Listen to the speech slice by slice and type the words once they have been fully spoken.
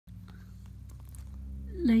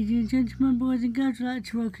Ladies and gentlemen, boys and girls, I'd like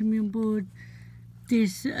to welcome you on board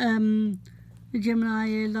this the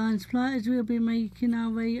Gemini Airlines flight, as we'll be making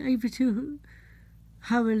our way over to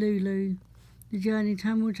Honolulu. The journey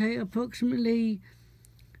time will take approximately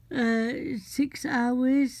 6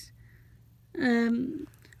 hours.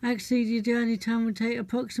 Actually, the journey time will take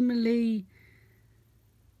approximately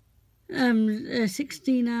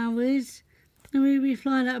 16 hours, and we'll be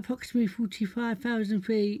flying at approximately 45,000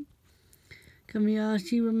 feet. Can we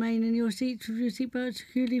ask you remain in your seats with your seatbelt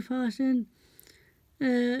securely fastened?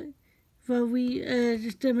 While we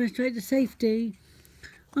just demonstrate the safety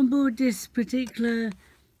on board this particular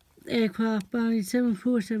aircraft, Boeing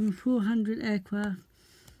 747-400 aircraft.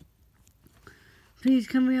 Please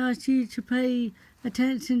can we ask you to pay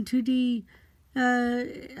attention to the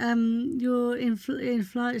your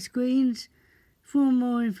in-flight screens for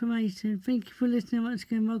more information. Thank you for listening once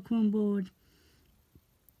again. Welcome on board.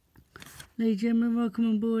 Ladies and gentlemen, welcome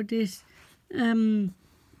on board this Gemini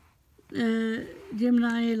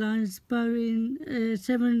Airlines Boeing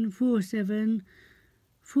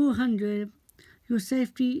 747-400. Your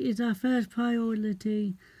safety is our first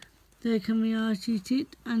priority. There can we ask you to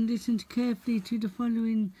sit and listen carefully to the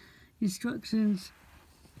following instructions.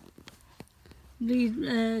 Please,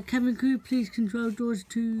 cabin crew, please control doors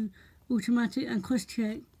to automatic and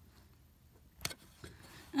cross-check.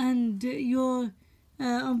 And you're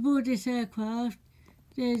on board this aircraft,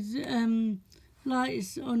 there's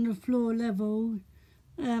lights on the floor level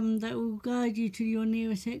that will guide you to your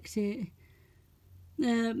nearest exit.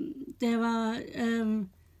 There are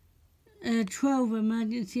 12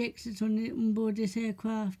 emergency exits on board this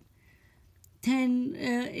aircraft,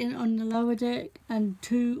 10 on the lower deck and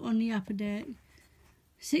 2 on the upper deck,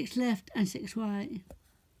 6 left and 6 right.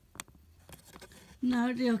 Now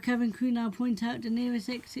your cabin crew now point out the nearest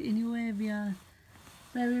exit in your area.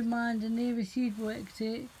 Bear in mind the nearest usual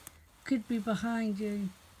exit could be behind you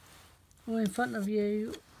or in front of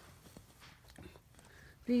you.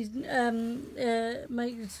 Please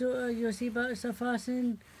make sure your seatbelts are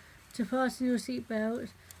fastened. To fasten your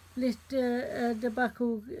seatbelt, lift the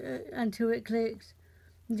buckle until it clicks.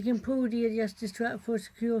 You can pull the adjuster strap for a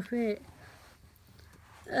secure fit.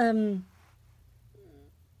 To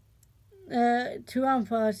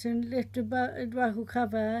unfasten, lift the buckle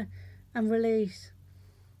cover and release.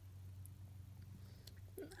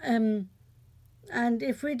 And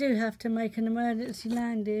if we do have to make an emergency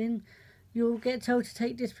landing, you'll get told to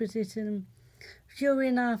take this position. If you're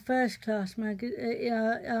in our first class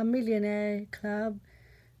our millionaire club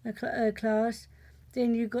class,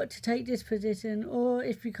 then you've got to take this position, or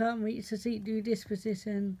if you can't reach the seat, do this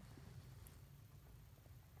position.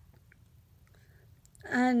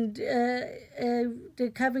 And the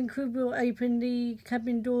cabin crew will open the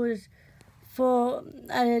cabin doors for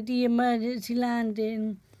the emergency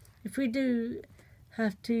landing. If we do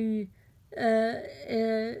have to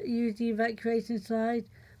use the evacuation slide,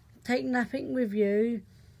 take nothing with you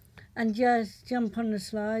and just jump on the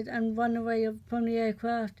slide and run away from the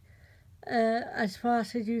aircraft as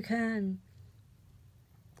fast as you can.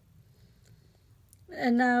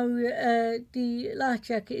 And now the life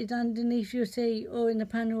jacket is underneath your seat or in the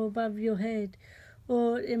panel above your head,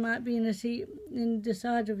 or it might be in a seat in the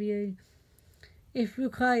side of you. If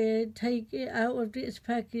required, take it out of its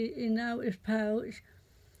packet out its pouch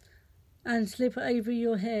and slip it over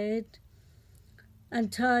your head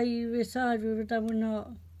and tie the side with a double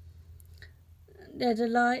knot. There's a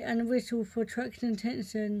light and a whistle for traction and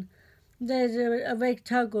tension. There's a red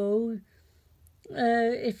toggle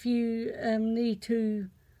if you need to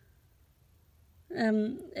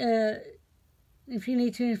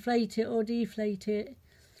inflate it or deflate it,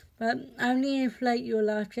 but only inflate your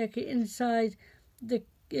life jacket inside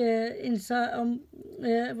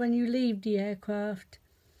when you leave the aircraft.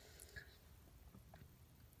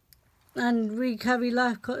 And we carry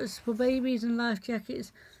life cots for babies and life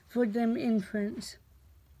jackets for them infants.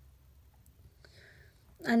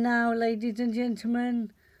 And now, ladies and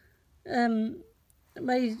gentlemen,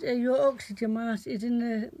 your oxygen mask is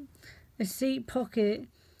in a seat pocket.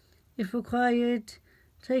 If required,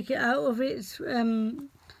 take it out of its.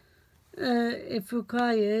 If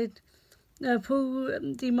required, pull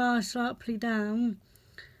the mask sharply down,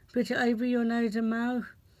 put it over your nose and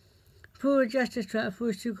mouth. Pull adjuster strap for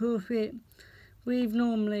a secure fit. Breathe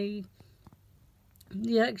normally.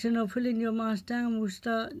 The action of pulling your mask down will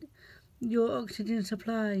start your oxygen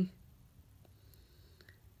supply.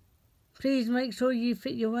 Please make sure you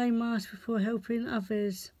fit your own mask before helping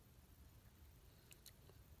others.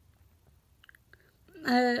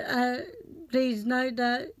 Please note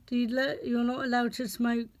that you're not allowed to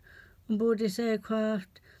smoke on board this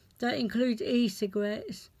aircraft. That includes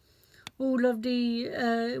e-cigarettes. All of the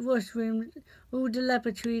washrooms, all the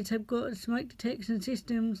laboratories have got smoke detection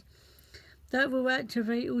systems that will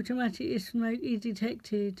activate automatically if smoke is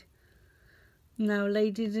detected. Now,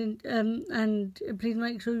 ladies and please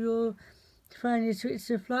make sure your phone is switched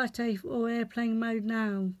to flight safe or airplane mode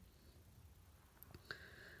now.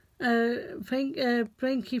 Thank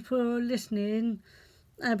you for listening.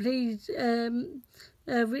 Please,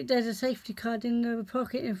 there's a safety card in the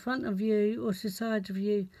pocket in front of you or to the side of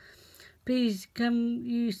you. Please, can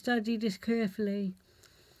you study this carefully?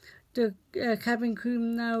 The cabin crew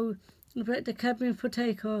now prepare the cabin for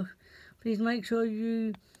takeoff. Please make sure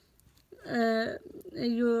you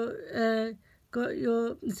got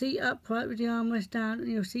your seat upright with the armrest down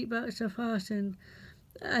and your seat belts are fastened,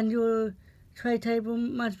 and your tray table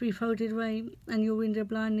must be folded away and your window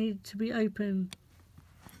blind needs to be open.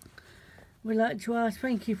 We'd like to ask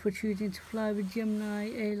thank you for choosing to fly with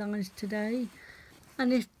Gemini Airlines today.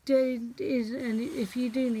 And if you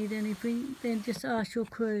do need anything, then just ask your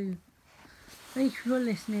crew. Thank you for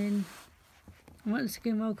listening. And once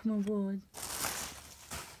again, welcome on board.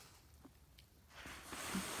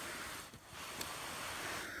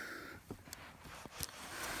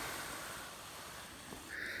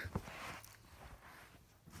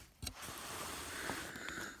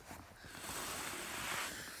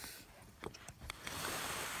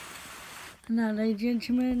 Now, ladies and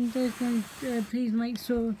gentlemen, please make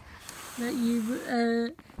sure that you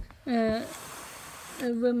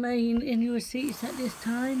remain in your seats at this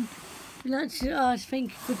time. We'd like to ask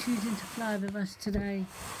thank you for choosing to fly with us today.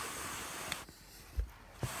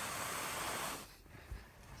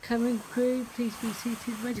 Cabin crew, please be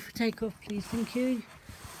seated, ready for takeoff, please. Thank you.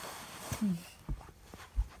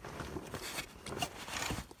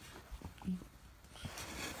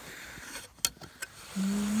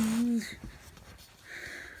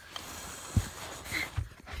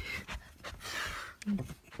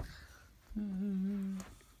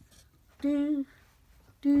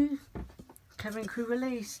 Cabin crew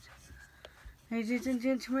released. Ladies and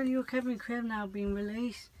gentlemen, your cabin crew have now been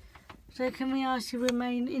released. So can we ask you to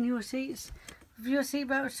remain in your seats with your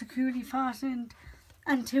seatbelt securely fastened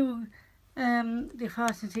until the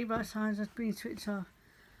fasten seatbelt signs have been switched off.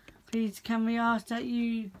 Please can we ask that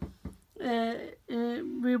you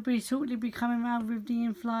will be shortly be coming around with the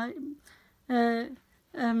in-flight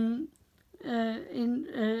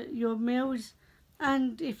your meals,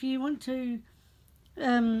 and if you want to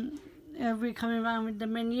we're coming around with the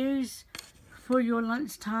menus for your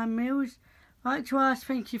lunchtime meals. I'd like to ask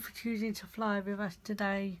thank you for choosing to fly with us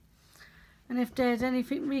today, and if there's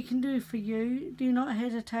anything we can do for you, do not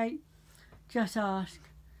hesitate, just ask.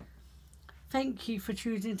 Thank you for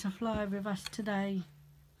choosing to fly with us today,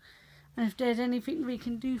 and if there's anything we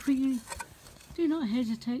can do for you, do not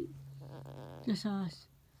hesitate, just ask.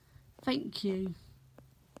 Thank you.